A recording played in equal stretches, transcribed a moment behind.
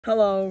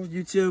Hello,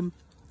 YouTube.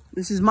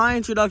 This is my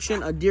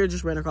introduction. A deer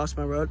just ran across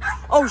my road.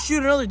 Oh,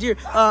 shoot, another deer.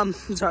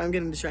 Sorry, I'm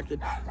getting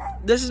distracted.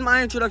 This is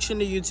my introduction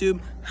to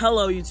YouTube.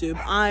 Hello,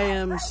 YouTube. I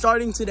am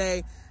starting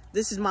today.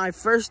 This is my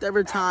first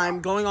ever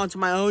time going onto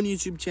my own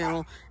YouTube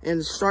channel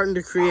and starting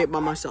to create by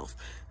myself.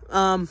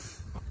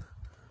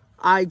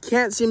 I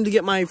can't seem to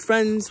get my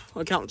friend's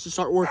account to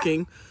start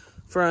working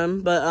for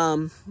him,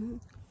 but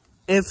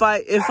if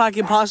I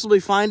can possibly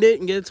find it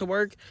and get it to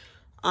work,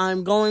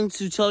 I'm going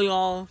to tell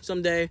y'all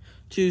someday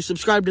to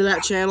subscribe to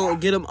that channel and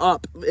get them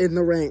up in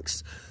the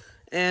ranks.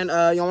 And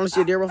y'all want to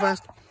see a deer real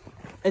fast?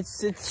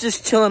 It's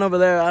just chilling over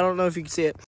there. I don't know if you can see it.